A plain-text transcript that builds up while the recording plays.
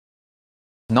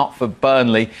not for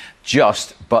Burnley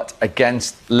just, but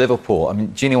against Liverpool. I mean,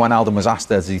 Gini Wijnaldum was asked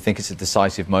there, does he think it's a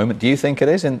decisive moment? Do you think it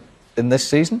is in this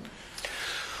season?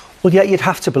 Well, yeah, you'd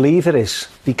have to believe it is,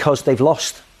 because they've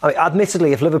lost. I mean,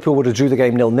 admittedly, if Liverpool would have drew the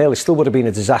game 0-0, it still would have been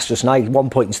a disastrous night. 1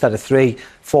 point instead of 3,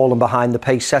 falling behind the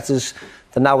pace setters.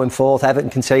 They're now in fourth. Everton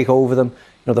can take over them. You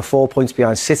know, they're 4 points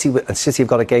behind City, and City have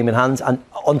got a game in hand. And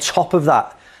on top of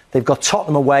that, they've got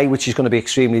Tottenham away, which is going to be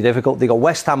extremely difficult. They got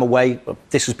West Ham away.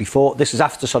 This is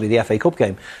after the FA Cup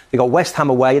game. They got West Ham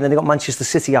away, and then they got Manchester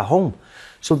City at home.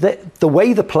 So the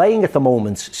way they're playing at the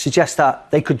moment suggests that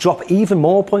they could drop even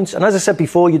more points. And as I said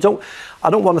before, I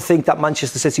don't want to think that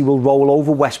Manchester City will roll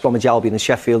over West Bromwich Albion and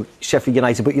Sheffield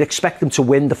United, but you'd expect them to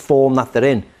win the form that they're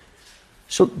in.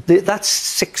 So that's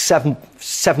 7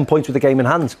 points with the game in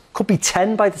hand. Could be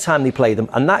 10 by the time they play them,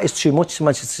 and that is too much to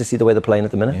Manchester City the way they're playing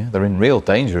at the minute. Yeah, they're in real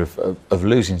danger of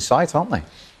losing sight, aren't they?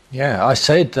 Yeah, I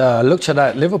said, looked at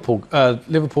that Liverpool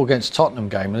against Tottenham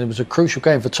game, and it was a crucial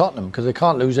game for Tottenham because they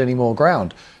can't lose any more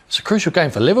ground. It's a crucial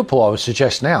game for Liverpool, I would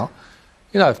suggest now.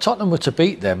 You know, if Tottenham were to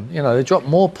beat them, you know, they drop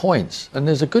more points, and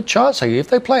there's a good chance if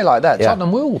they play like that,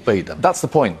 Tottenham will beat them. That's the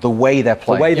point. The way they're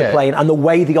playing, and the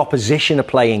way the opposition are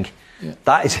playing. Yeah.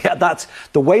 That's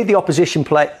the way the opposition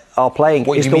are playing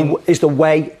is the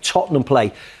way Tottenham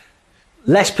play.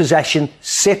 Less possession,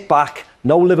 sit back.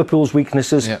 Know Liverpool's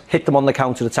weaknesses, hit them on the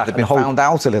counter-attack. They've been found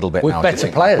out a little bit with now.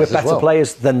 Better players with better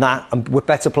players than that, and with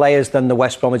better players than the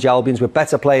West Bromwich Albions, with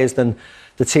better players than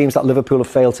the teams that Liverpool have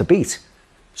failed to beat.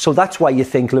 So that's why you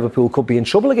think Liverpool could be in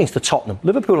trouble against the Tottenham.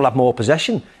 Liverpool will have more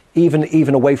possession,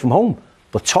 even away from home.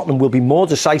 But Tottenham will be more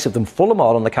decisive than Fulham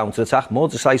are on the counter-attack, more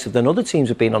decisive than other teams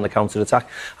have been on the counter-attack,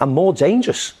 and more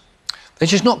dangerous. They're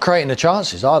just not creating the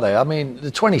chances, are they? I mean, the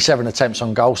 27 attempts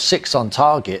on goal, 6 on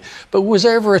target. But was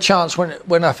there ever a chance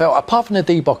when I felt, apart from the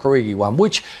Divock Origi one,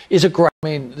 which is a great... I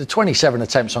mean, the 27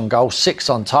 attempts on goal, 6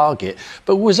 on target.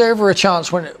 But was there ever a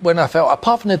chance when I felt,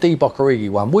 apart from the Divock Origi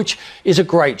one, which is a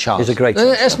great chance? It's a great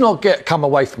chance. Let's not come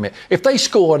away from it. If they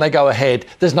score and they go ahead,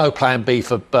 there's no plan B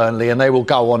for Burnley, and they will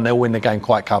go on, they'll win the game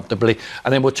quite comfortably.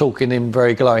 And then we're talking in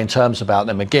very glowing terms about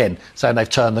them again, saying they've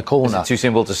turned the corner. Is it too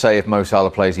simple to say if Mo Salah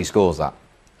plays, he scores that?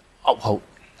 Oh, well,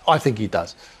 I think he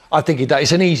does.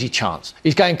 It's an easy chance.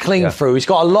 He's going clean through. He's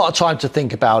got a lot of time to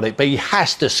think about it, but he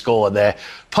has to score there.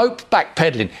 Pope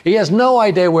backpedaling. He has no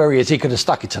idea where he is. He could have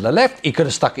stuck it to the left. He could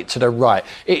have stuck it to the right.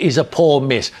 It is a poor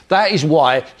miss. That is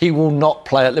why he will not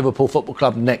play at Liverpool Football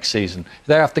Club next season.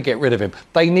 They have to get rid of him.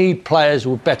 They need players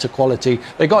with better quality.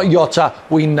 They got Jota.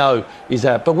 We know he's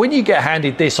there. But when you get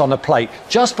handed this on a plate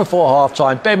just before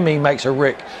half-time, Ben Mee makes a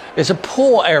rick. It's a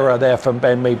poor error there from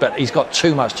Ben Mee, but he's got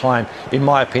too much time, in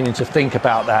my opinion, to think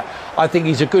about that. I think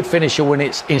he's a good finisher when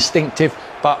it's instinctive,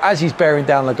 but as he's bearing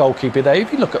down the goalkeeper there,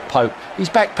 if you look at Pope, he's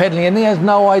backpedaling and he has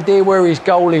no idea where his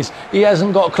goal is. He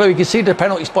hasn't got a clue. You can see the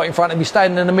penalty spot in front of him. He's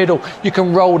standing in the middle. You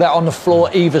can roll that on the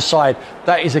floor either side.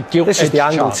 That is a guilt-edged This is the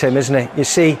angle, chance. Tim, isn't it? You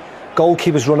see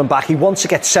goalkeeper's running back. He wants to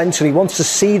get centre. He wants to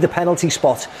see the penalty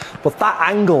spot. But that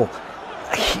angle,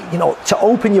 you know, to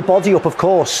open your body up, of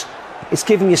course, it's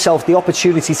giving yourself the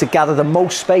opportunity to gather the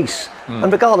most space.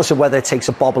 And regardless of whether it takes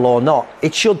a bobble or not,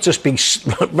 it should just be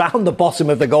round the bottom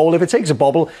of the goal. If it takes a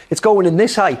bobble, it's going in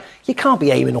this high. You can't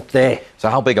be aiming up there. So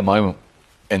how big a moment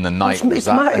in the night was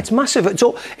that? It's massive.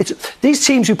 These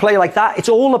teams who play like that, it's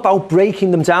all about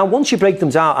breaking them down. Once you break them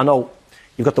down, I know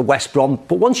you've got the West Brom,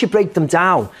 but once you break them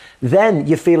down, then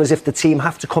you feel as if the team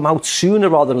have to come out sooner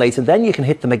rather than later. Then you can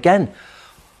hit them again.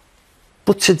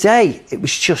 But today, it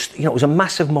was just, you know, it was a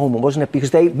massive moment, wasn't it?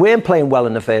 Because they weren't playing well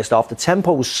in the first half. The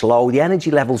tempo was slow. The energy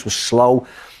levels were slow.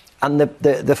 And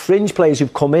the fringe players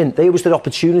who've come in, there was the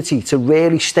opportunity to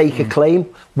really stake a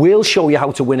claim. We'll show you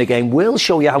how to win a game. We'll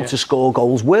show you how to score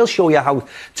goals. We'll show you how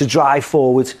to drive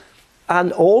forward.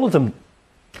 And all of them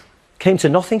came to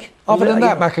nothing. Other than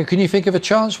that, Macca, can you think of a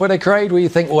chance where they created where you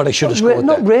think, oh, they should have scored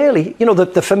Not really. You know, the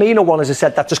Firmino one, as I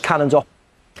said, that just cannoned off.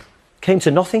 Came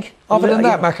to nothing. Other than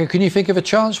that, Macca, can you think of a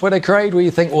chance where they created where you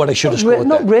think, oh, they should have scored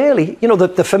Not really. You know, the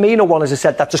Firmino one, as I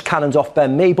said, that just cannoned off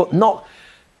Ben Mee, but not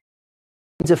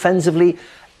defensively.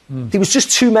 There was just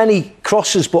too many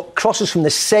crosses, but crosses from the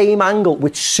same angle,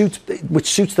 which suits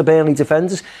the Burnley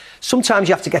defenders. Sometimes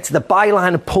you have to get to the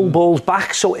byline and pull balls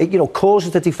back, so it, you know,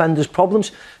 causes the defenders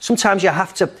problems. Sometimes you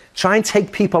have to try and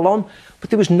take people on,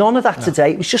 but there was none of that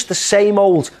today. It was just the same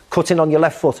old cut in on your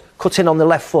left foot, cut in on the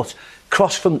left foot,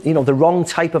 cross from, you know, the wrong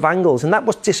type of angles, and that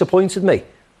was disappointed me.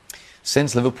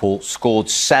 Since Liverpool scored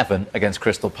 7 against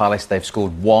Crystal Palace, they've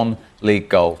scored 1 league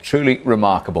goal. Truly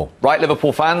remarkable. Right,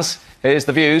 Liverpool fans, here's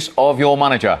the views of your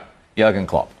manager, Jurgen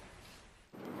Klopp.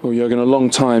 Well, Jurgen, a long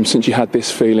time since you had this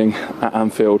feeling at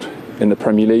Anfield. in the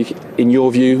Premier League. In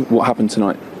your view, what happened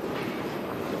tonight?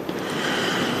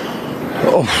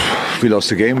 Oh, we lost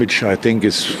the game, which I think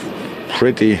is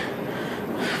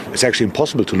it's actually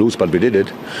impossible to lose, but we did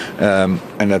it,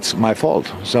 and that's my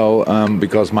fault. So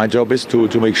because my job is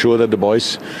to make sure that the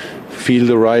boys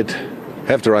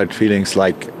have the right feelings,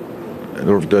 like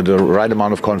the right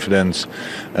amount of confidence,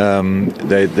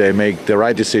 they make the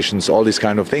right decisions, all these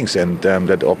kind of things, and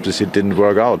that obviously didn't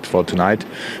work out for tonight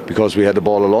because we had the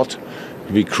ball a lot.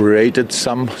 We created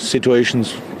some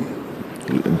situations.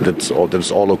 That's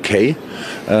all okay,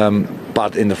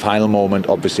 but in the final moment,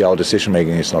 obviously our decision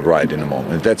making is not right in the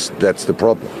moment. That's the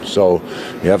problem. So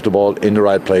you have the ball in the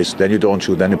right place, then you don't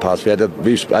shoot, then you pass. I'm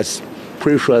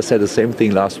pretty sure I said the same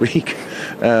thing last week.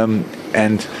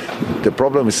 And the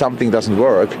problem is something doesn't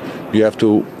work. You have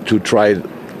to try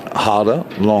harder,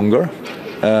 longer,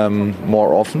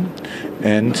 more often,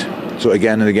 and so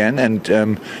again and again,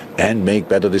 and make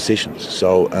better decisions.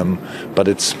 So, but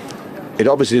it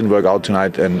obviously didn't work out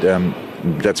tonight, and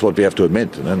that's what we have to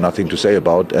admit, and nothing to say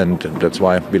about, and that's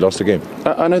why we lost the game.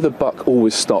 I know the buck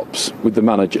always stops with the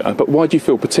manager, but why do you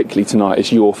feel particularly tonight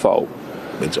it's your fault?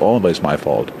 It's always my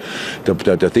fault.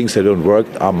 The things that don't work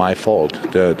are my fault.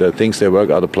 The things that work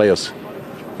are the players.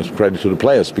 It's credit to the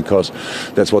players because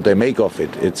that's what they make of it.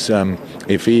 It's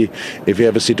if we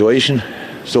have a situation.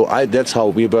 So that's how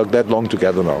we work that long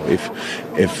together now. If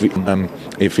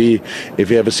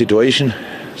we have a situation.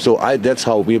 So that's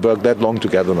how we work that long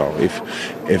together now.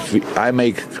 I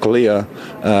make clear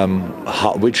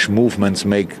which movements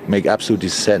make absolutely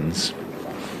sense,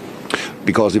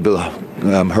 because it will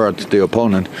hurt the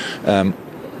opponent,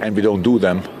 and we don't do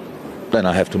them, then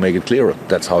I have to make it clearer.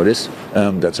 That's how it is.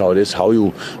 That's how it is. How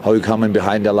you come in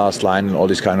behind the last line and all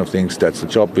these kind of things. That's the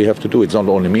job we have to do. It's not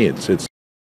only me. It's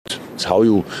how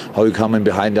you come in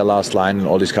behind the last line and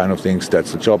all these kind of things.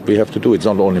 That's the job we have to do. It's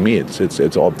not only me.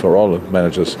 It's all for all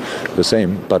managers the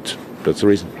same. But that's the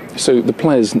reason. So the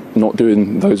players not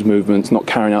doing those movements, not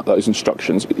carrying out those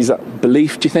instructions, is that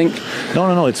belief, do you think?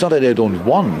 No. It's not that they don't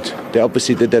want. They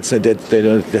obviously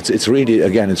it's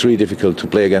really difficult to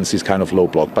play against this kind of low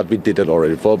block. But we did it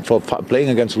already. For playing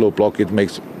against a low block,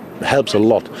 helps a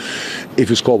lot if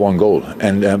you score one goal,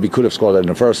 and we could have scored it in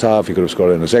the first half, we could have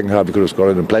scored it in the second half, we could have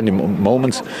scored it in plenty of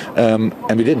moments, and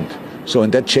we didn't. So,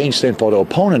 and that changed then for the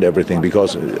opponent everything,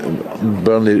 because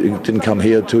Burnley didn't come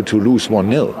here to lose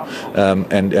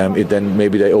 1-0, and then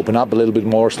maybe they open up a little bit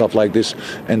more, stuff like this,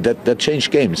 and that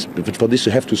changed games. But for this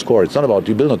you have to score. It's not about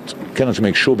cannot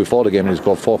make sure before the game you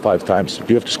score 4 or 5 times.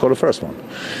 You have to score the first one,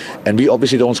 and we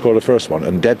obviously don't score the first one,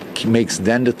 and that makes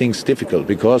then the things difficult,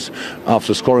 because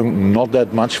after scoring not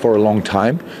that much for a long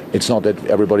time, it's not that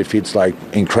everybody feels like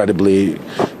incredibly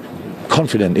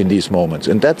confident in these moments,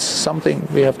 and that's something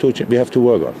we have to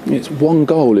work on. It's one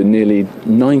goal in nearly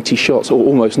 90 shots, or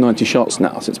almost 90 shots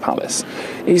now since Palace.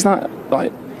 Is that,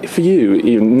 like, for you,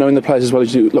 even knowing the players as well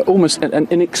as you do, like almost an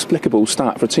inexplicable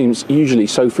stat for teams usually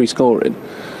so free scoring?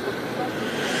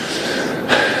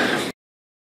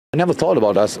 I never thought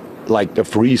about us like a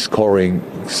free scoring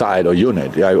side or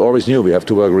unit. I always knew we have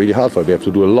to work really hard for it. We have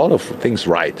to do a lot of things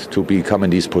right to become in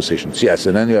these positions. Yes,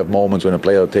 and then you have moments when a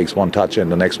player takes one touch and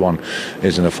the next one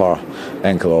is in a far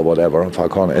ankle or whatever, far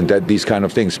corner, and these kind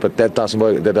of things. But that doesn't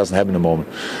work. That doesn't happen in a moment.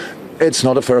 It's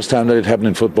not the first time that it happened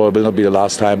in football. It will not be the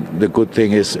last time. The good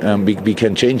thing is we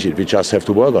can change it. We just have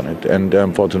to work on it.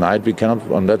 And for tonight,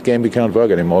 on that game, we cannot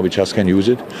work anymore. We just can use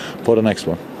it for the next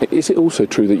one. Is it also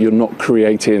true that you're not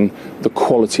creating the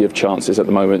quality of chances at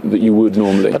the moment that you would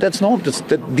normally? But that's not.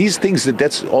 These things,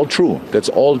 that's all true. That's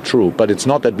all true. But it's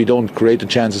not that we don't create the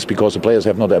chances because the players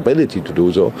have not the ability to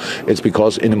do so. It's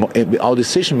because our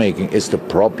decision making is the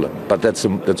problem. But that's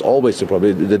always the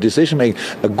problem. The decision making.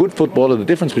 A good footballer, the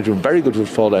difference between a very good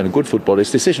footballer and a good footballer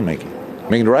is decision making.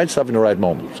 Making the right stuff in the right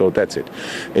moment. So that's it.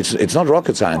 It's not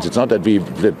rocket science. It's not that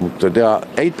there are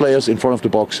 8 players in front of the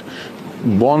box,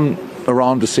 1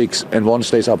 around the 6 and 1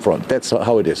 stays up front. That's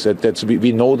how it is.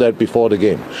 We know that before the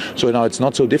game. So now it's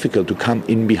not so difficult to come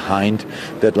in behind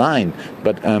that line.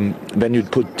 But when you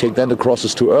take then the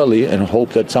crosses too early and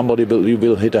hope that somebody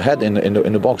will hit a head in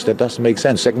the box, that doesn't make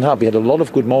sense. Second half we had a lot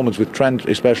of good moments with Trent,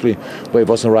 especially where he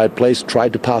was in the right place,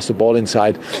 tried to pass the ball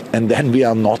inside, and then we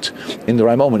are not in the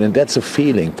right moment. And that's a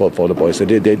feeling for the boys.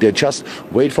 They just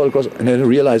wait for the cross and then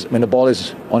realize when the ball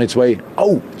is on its way,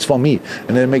 oh, it's for me,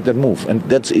 and then make that move. And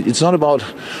it's not about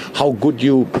how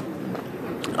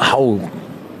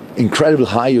incredible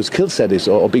high your skill set is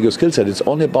or big your skill set. It's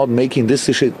only about making this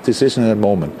decision in that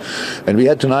moment. And we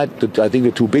had tonight, I think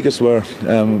the two biggest were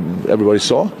everybody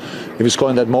saw. If we score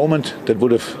in that moment, that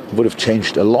would have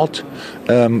changed a lot,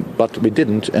 but we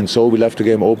didn't, and so we left the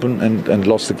game open and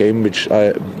lost the game, which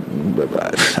I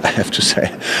have to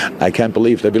say I can't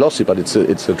believe that we lost it, but it's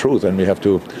the truth, and we have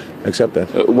to accept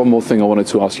that. One more thing I wanted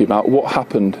to ask you about: what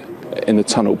happened in the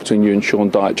tunnel between you and Sean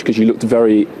Dyche, because you looked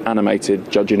very animated,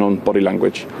 judging on body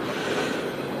language?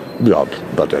 Yeah,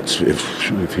 but that's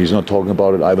if he's not talking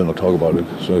about it, I will not talk about it.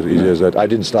 So it's easy as that. I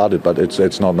didn't start it, but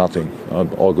it's not nothing.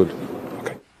 All good.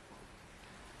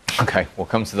 Okay, we'll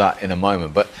come to that in a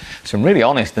moment. But some really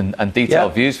honest and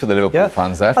detailed views for the Liverpool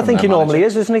fans there. I think he normally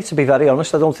is, isn't he? To be very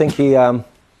honest, I don't think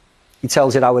he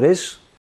tells it how it is.